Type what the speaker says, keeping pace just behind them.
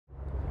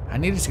I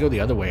needed to go the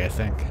other way, I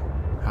think.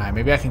 Alright,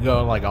 maybe I can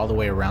go like all the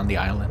way around the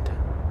island.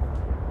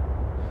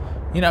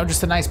 You know,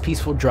 just a nice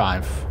peaceful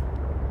drive.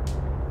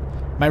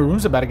 My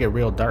room's about to get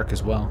real dark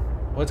as well.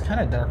 Well, it's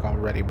kind of dark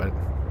already, but...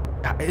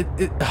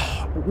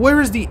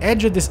 where is the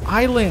edge of this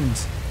island?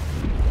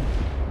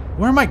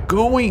 Where am I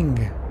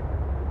going?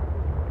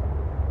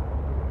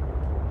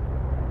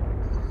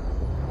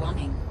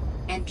 Warning.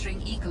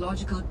 Entering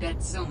ecological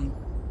dead zone.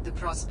 The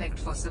prospect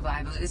for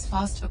survival is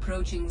fast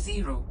approaching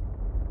 0.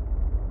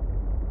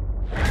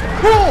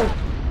 Whoa!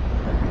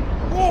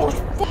 Oh,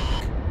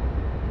 fuck!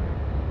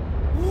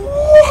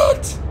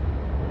 What?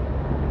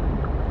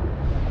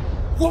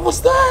 What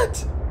was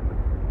that?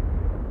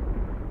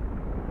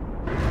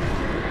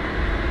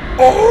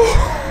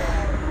 Oh!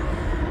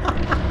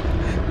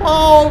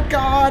 Oh,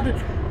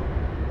 God!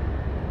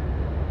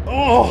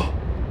 Oh!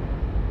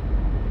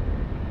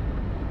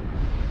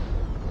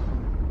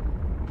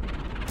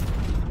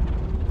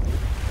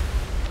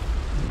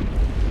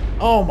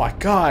 Oh my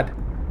God!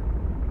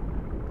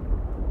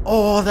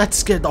 Oh, that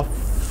scared the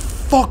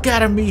fuck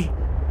out of me!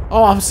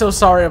 Oh, I'm so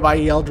sorry if I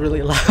yelled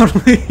really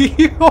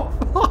loudly. Oh,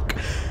 fuck!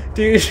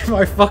 Dude,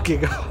 my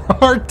fucking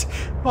heart!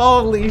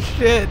 Holy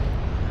shit!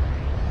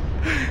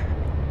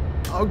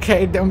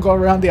 Okay, don't go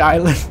around the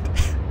island.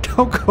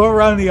 Don't go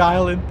around the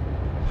island.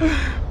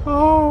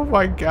 Oh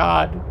my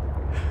God.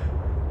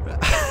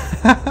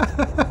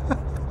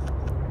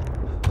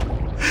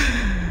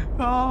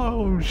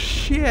 Oh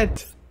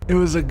shit. It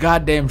was a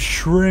goddamn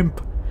shrimp.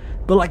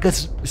 But like a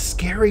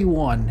scary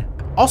one.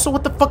 Also,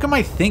 what the fuck am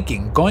I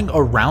thinking? Going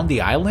around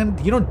the island?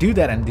 You don't do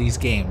that in these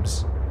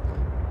games.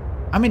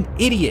 I'm an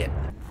idiot.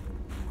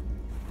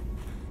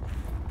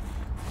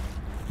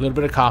 A little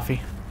bit of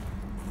coffee.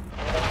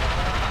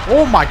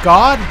 Oh my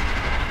God!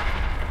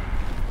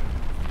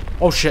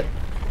 Oh shit.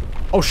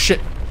 Oh shit.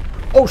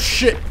 Oh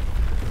shit.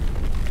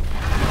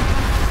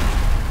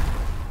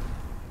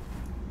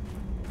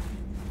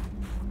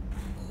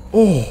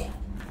 Oh.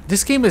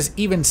 This game is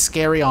even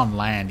scary on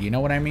land, you know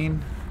what I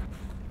mean?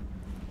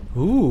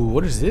 Ooh,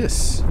 what is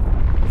this?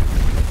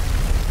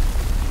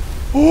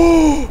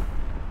 Oh!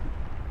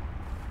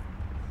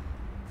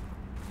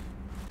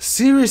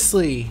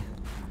 Seriously?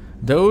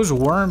 Those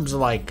worms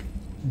like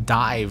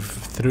dive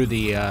through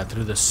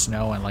the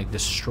snow and like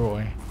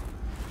destroy.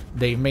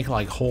 They make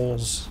like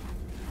holes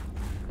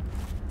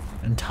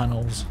and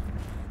tunnels.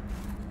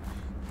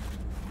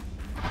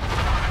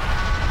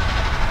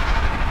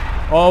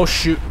 Oh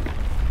shoot.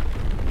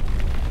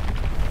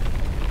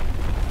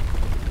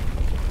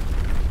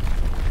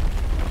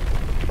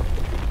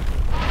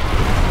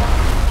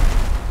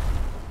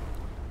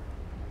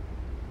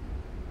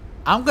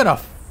 I'm gonna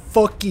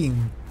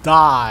fucking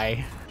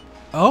die.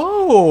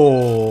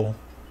 Oh.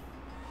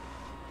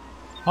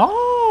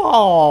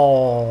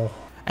 Oh.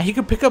 And he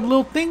could pick up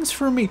little things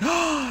for me.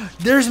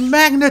 There's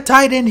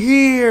magnetite in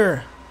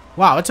here.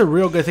 Wow, it's a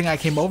real good thing I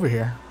came over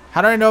here.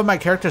 How do I know if my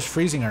character's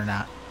freezing or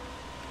not?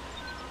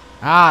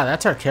 Ah,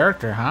 that's our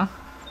character, huh?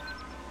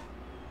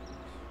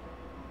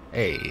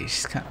 Hey,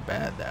 she's kind of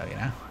bad though, you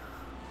know?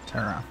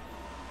 Turn around.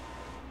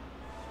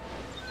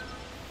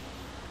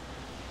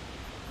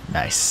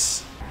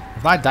 Nice.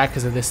 If I die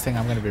because of this thing,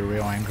 I'm going to be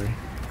real angry.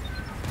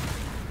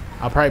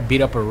 I'll probably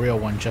beat up a real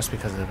one just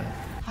because of it.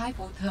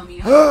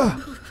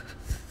 Hypothermia.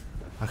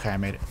 Okay, I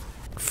made it.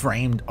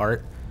 Framed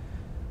art.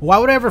 Why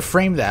would I ever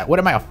frame that? What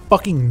am I, a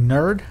fucking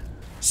nerd?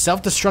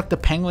 Self-destruct the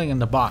penguin in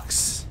the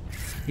box.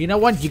 You know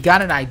what? You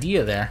got an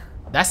idea there.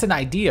 That's an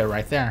idea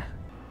right there.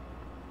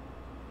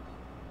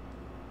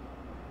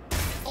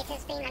 It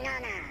has been an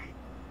honor.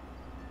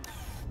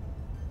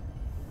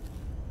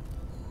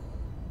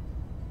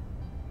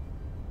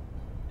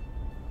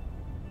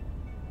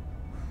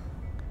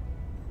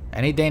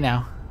 Any day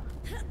now.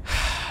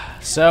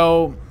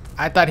 So,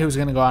 I thought he was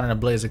going to go out in a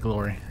blaze of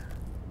glory.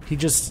 He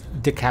just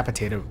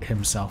decapitated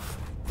himself.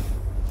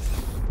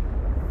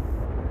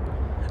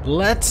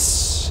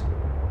 Let's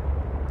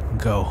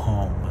go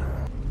home.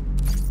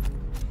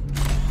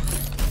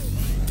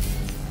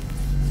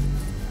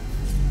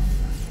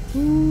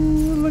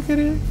 Ooh, look at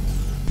it.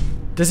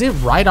 Does it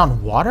ride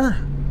on water?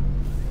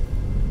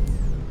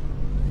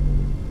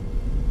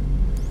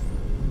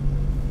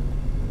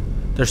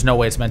 There's no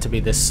way it's meant to be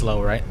this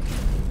slow, right?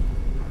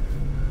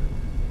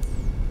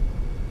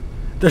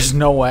 There's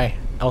no way.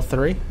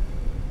 L3?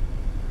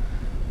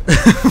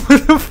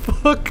 What the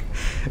fuck?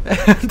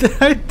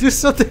 Did I do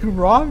something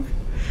wrong?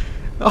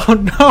 Oh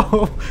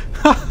no.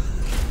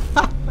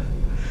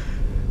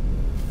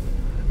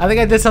 I think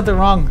I did something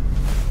wrong.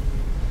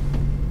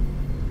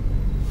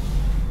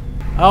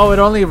 Oh, it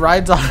only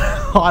rides on,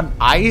 on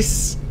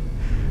ice?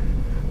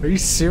 Are you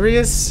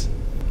serious?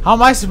 How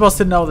am I supposed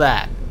to know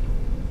that?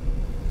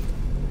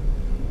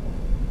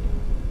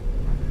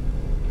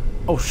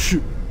 Oh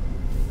shoot.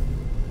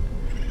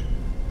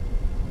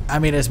 I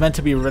mean, it's meant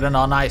to be ridden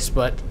on ice,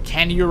 but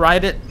can you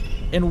ride it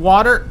in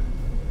water?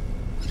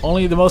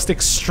 Only the most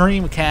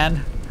extreme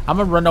can. I'm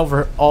gonna run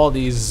over all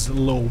these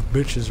little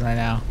bitches right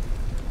now.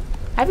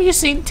 Have you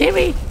seen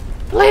Timmy?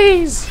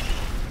 Please!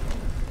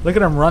 Look at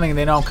them running,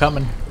 they know I'm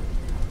coming.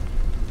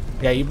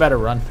 Yeah, you better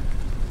run.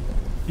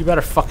 You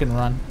better fucking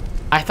run.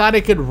 I thought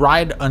it could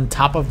ride on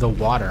top of the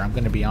water, I'm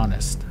gonna be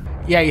honest.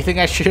 Yeah, you think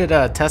I should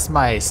test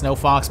my snow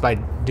fox by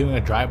doing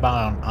a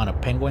drive-by on a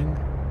penguin?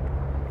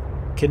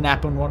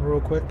 Kidnapping one real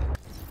quick?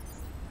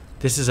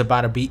 This is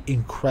about to be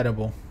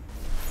incredible.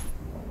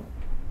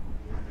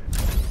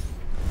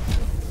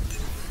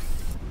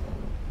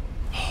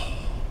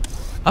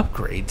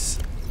 Upgrades?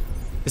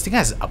 This thing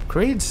has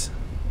upgrades?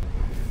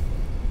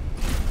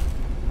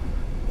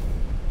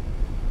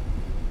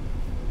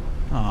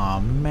 Aw,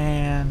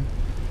 man.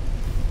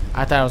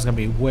 I thought it was gonna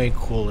be way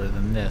cooler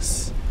than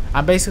this.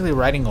 I'm basically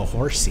riding a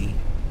horsey.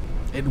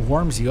 It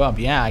warms you up.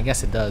 Yeah, I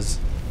guess it does.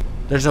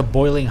 There's a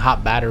boiling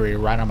hot battery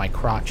right on my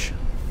crotch.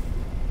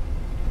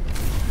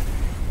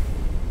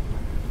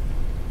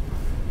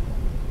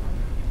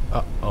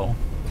 Uh-oh.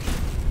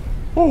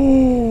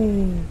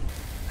 Oh!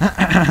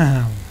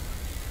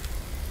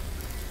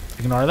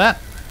 Ignore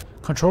that.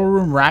 Control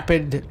room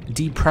rapid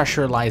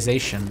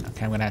depressurization.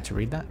 Okay, I'm gonna have to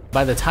read that.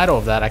 By the title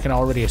of that, I can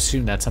already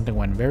assume that something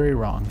went very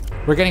wrong.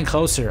 We're getting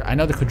closer. I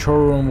know the control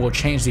room will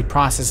change the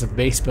process of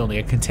base building.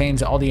 It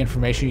contains all the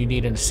information you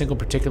need in a single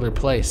particular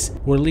place.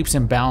 We're leaps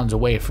and bounds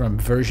away from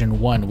version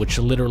 1, which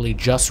literally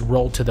just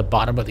rolled to the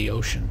bottom of the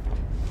ocean.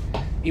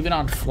 Even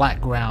on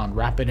flat ground,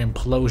 rapid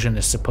implosion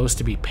is supposed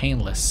to be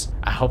painless.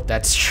 I hope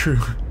that's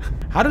true.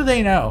 How do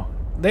they know?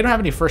 They don't have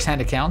any first-hand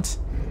accounts?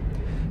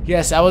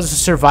 Yes, I was a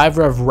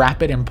survivor of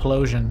rapid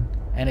implosion,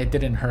 and it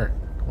didn't hurt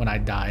when I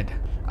died.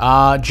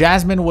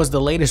 Jasmine was the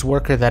latest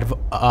worker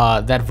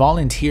that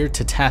volunteered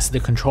to test the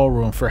control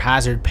room for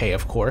hazard pay,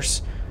 of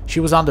course. She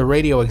was on the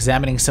radio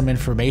examining some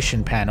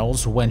information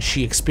panels when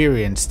she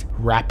experienced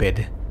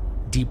rapid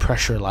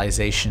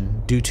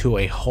depressurization due to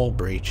a hull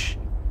breach.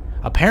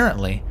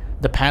 Apparently,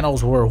 the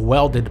panels were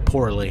welded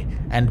poorly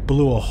and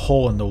blew a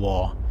hole in the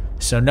wall,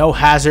 so no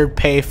hazard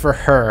pay for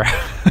her.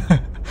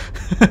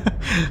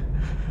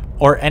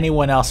 Or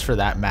anyone else for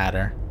that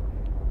matter.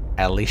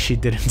 At least she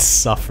didn't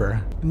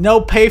suffer. No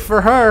pay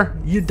for her.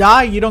 You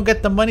die, you don't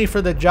get the money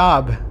for the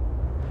job.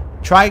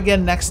 Try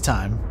again next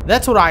time.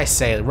 That's what I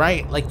say,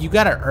 right? Like, you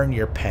gotta earn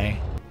your pay.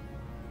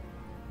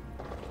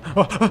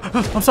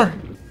 I'm sorry.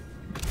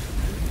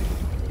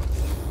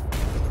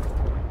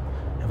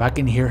 If I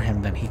can hear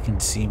him, then he can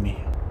see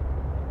me.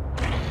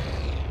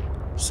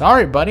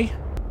 Sorry, buddy.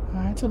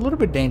 It's a little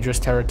bit dangerous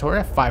territory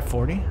at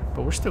 540,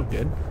 but we're still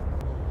good.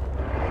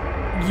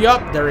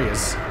 Yup, there he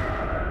is.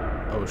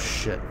 Oh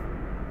shit.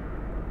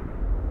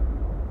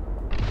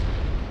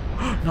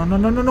 No, no,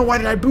 no, no, no, why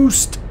did I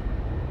boost?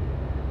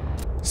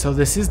 So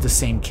this is the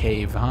same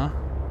cave, huh?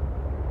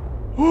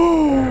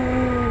 Oh!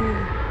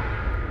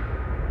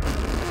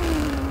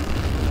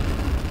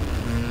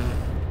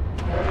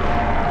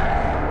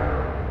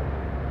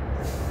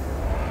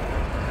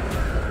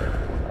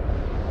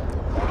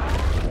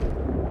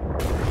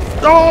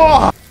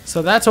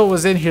 So that's what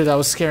was in here that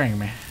was scaring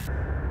me.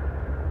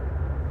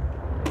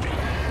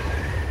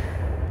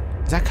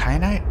 Is that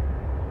kyanite?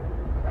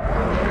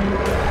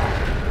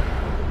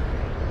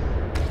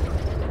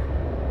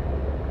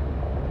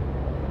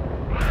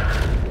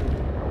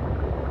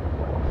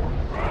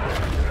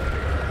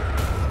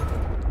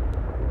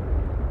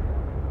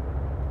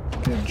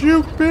 Get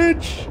juked,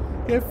 bitch!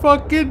 Get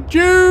fucking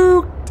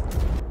juked!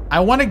 I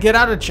want to get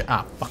out of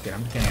ah, fuck it.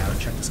 I'm getting out of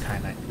check this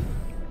kyanite.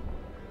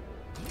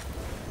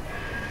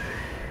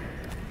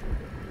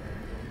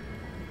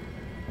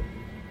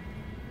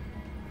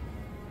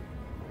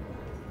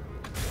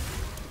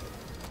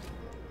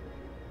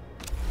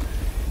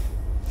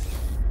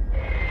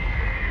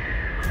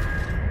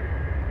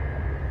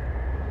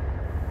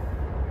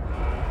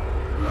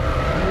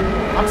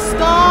 I'm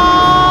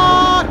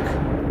stuck!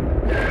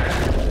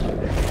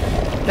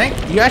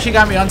 Thank you. You actually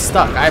got me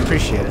unstuck. I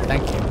appreciate it.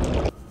 Thank you.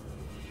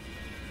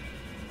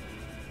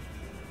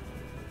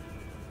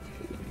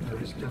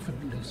 There is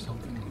definitely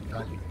something of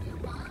value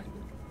nearby.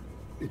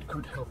 It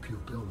could help you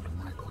build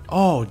my body.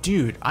 Oh,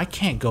 dude. I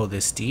can't go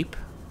this deep.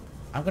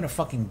 I'm gonna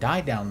fucking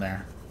die down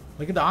there.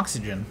 Look at the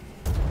oxygen.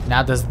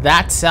 Now, does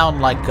that sound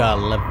like a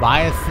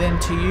Leviathan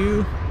to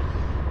you?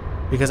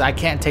 Because I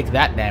can't take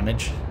that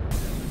damage.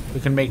 We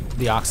can make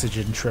the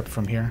oxygen trip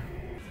from here.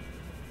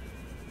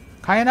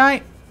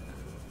 Kyanite?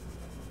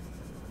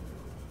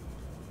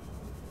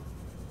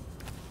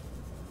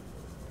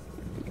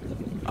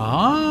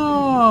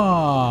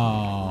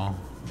 Oh.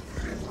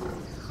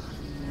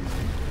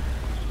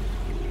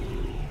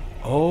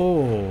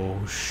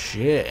 Oh,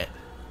 shit.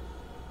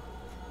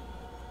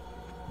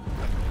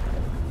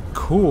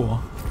 Cool.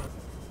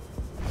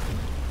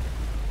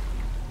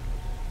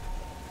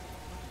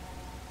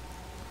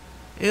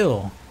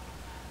 Ew.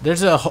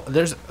 There's a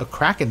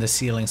crack in the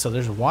ceiling, so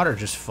there's water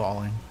just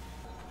falling.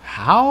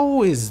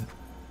 How is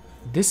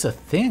this a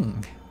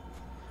thing?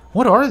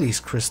 What are these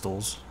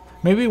crystals?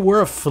 Maybe we're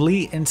a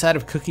flea inside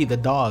of Cookie the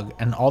dog,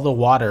 and all the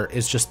water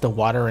is just the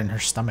water in her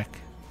stomach.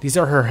 These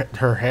are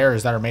her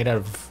hairs that are made out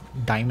of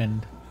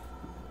diamond.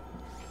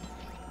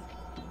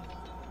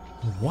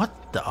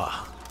 What the?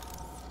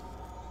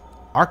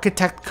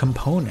 Architect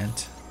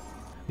component.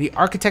 The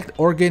architect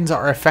organs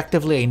are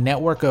effectively a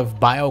network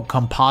of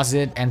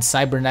biocomposite and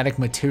cybernetic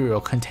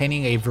material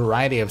containing a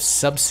variety of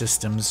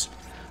subsystems.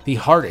 The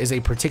heart is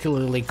a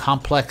particularly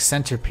complex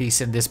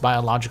centerpiece in this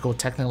biological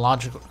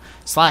technological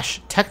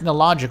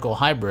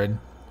hybrid.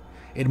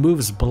 It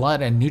moves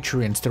blood and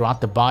nutrients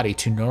throughout the body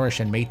to nourish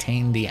and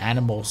maintain the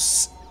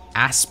animal's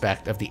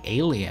aspect of the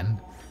alien.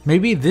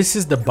 Maybe this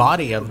is the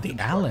body of the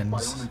aliens.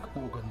 Bionic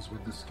organs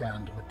with the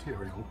scanned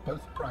material,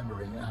 both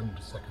primary and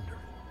secondary.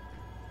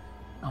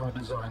 Our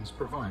designs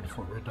provide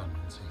for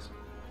redundancies.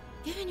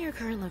 Given your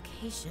current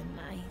location,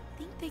 I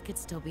think they could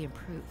still be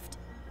improved.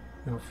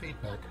 Your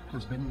feedback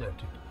has been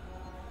noted.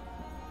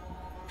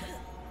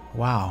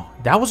 Wow,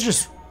 that was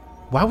just...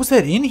 Why was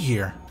that in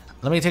here?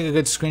 Let me take a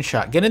good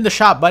screenshot. Get in the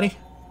shop, buddy.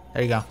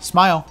 There you go.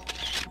 Smile.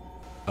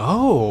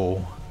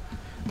 Oh.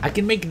 I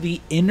can make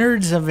the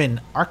innards of an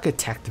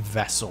architect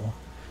vessel.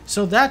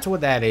 So that's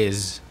what that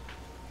is.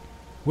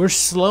 We're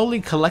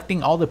slowly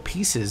collecting all the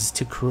pieces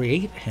to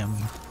create him.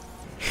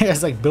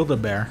 It's like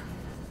Build-A-Bear.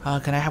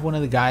 Can I have one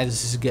of the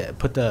guys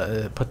put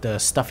the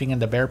stuffing in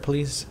the bear,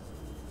 please?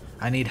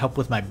 I need help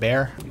with my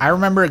bear. I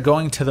remember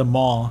going to the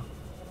mall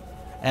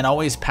and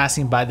always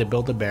passing by the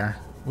Build-A-Bear,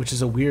 which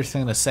is a weird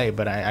thing to say,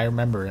 but I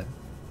remember it.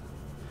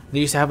 They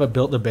used to have a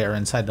Build-A-Bear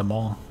inside the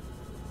mall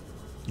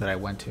that I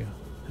went to.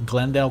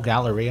 Glendale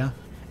Galleria.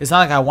 It's not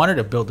like I wanted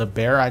to build a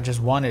bear.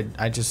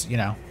 You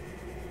know,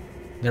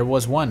 there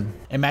was one.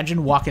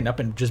 Imagine walking up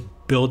and just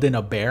building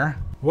a bear.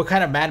 What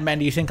kind of madman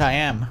do you think I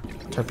am?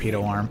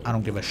 Torpedo arm. I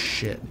don't give a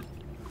shit.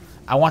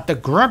 I want the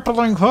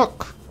grappling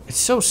hook. It's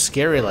so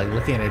scary, like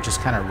looking at it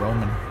just kind of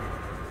roaming.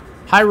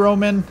 Hi,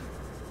 Roman.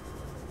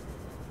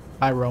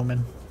 Hi,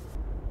 Roman.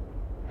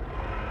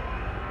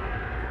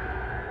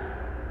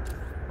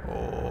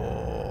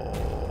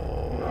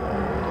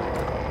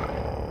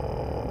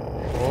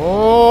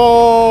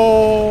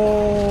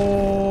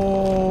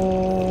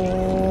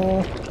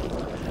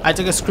 I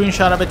took a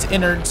screenshot of its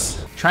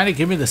innards. Trying to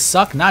give me the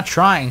suck? Not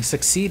trying.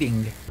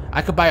 Succeeding.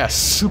 I could buy a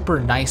super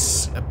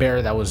nice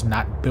bear that was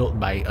not built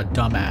by a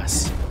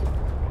dumbass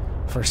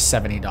for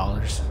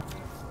 $70.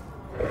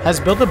 Has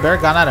Build-A-Bear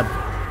gone out of...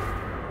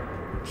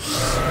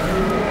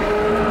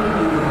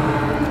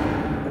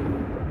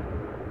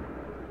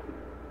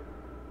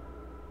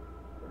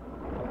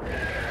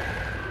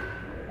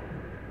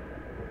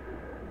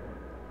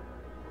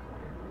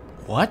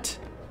 What?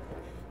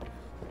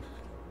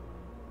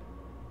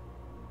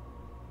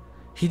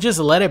 He just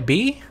let it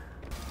be?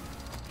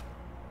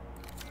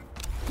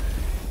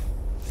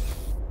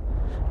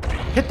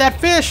 Hit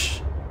that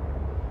fish!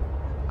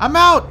 I'm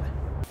out!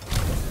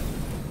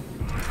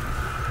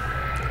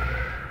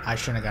 I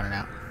shouldn't have gotten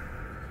out.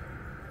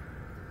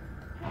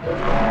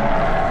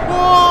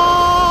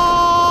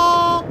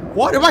 Whoa!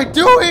 What am I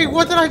doing?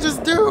 What did I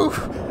just do?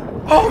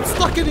 Oh, I'm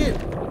stuck in it!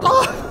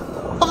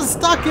 Oh, I'm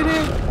stuck in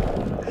it!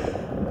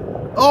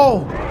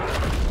 Oh!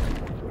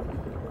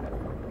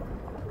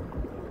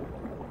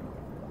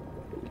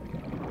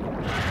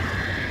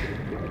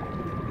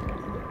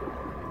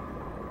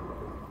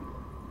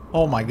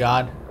 Oh my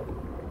god.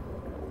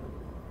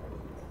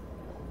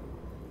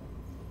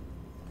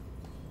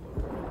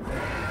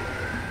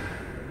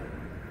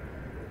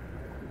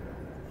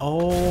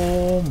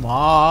 Oh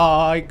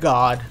my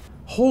god.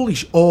 Holy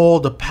sh- Oh,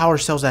 the power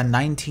cell's at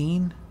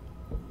 19?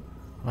 What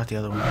about the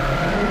other one?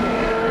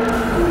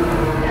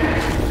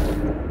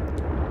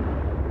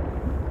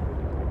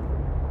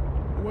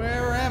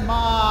 Where am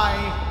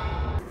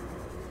I?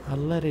 I'll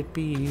let it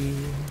be.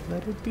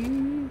 Let it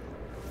be.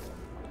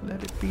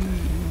 Let it be.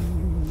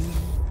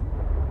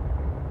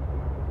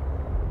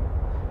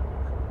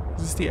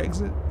 Is this the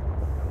exit?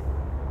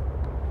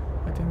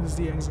 I think this is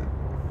the exit.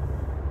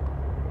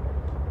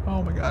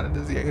 Oh my god, it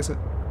is the exit.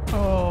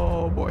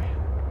 Oh boy.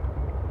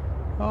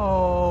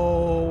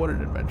 Oh, what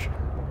an adventure.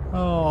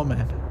 Oh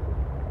man.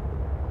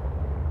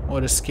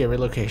 What a scary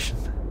location.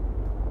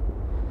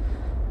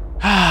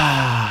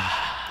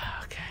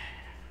 Okay.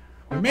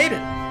 We made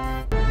it!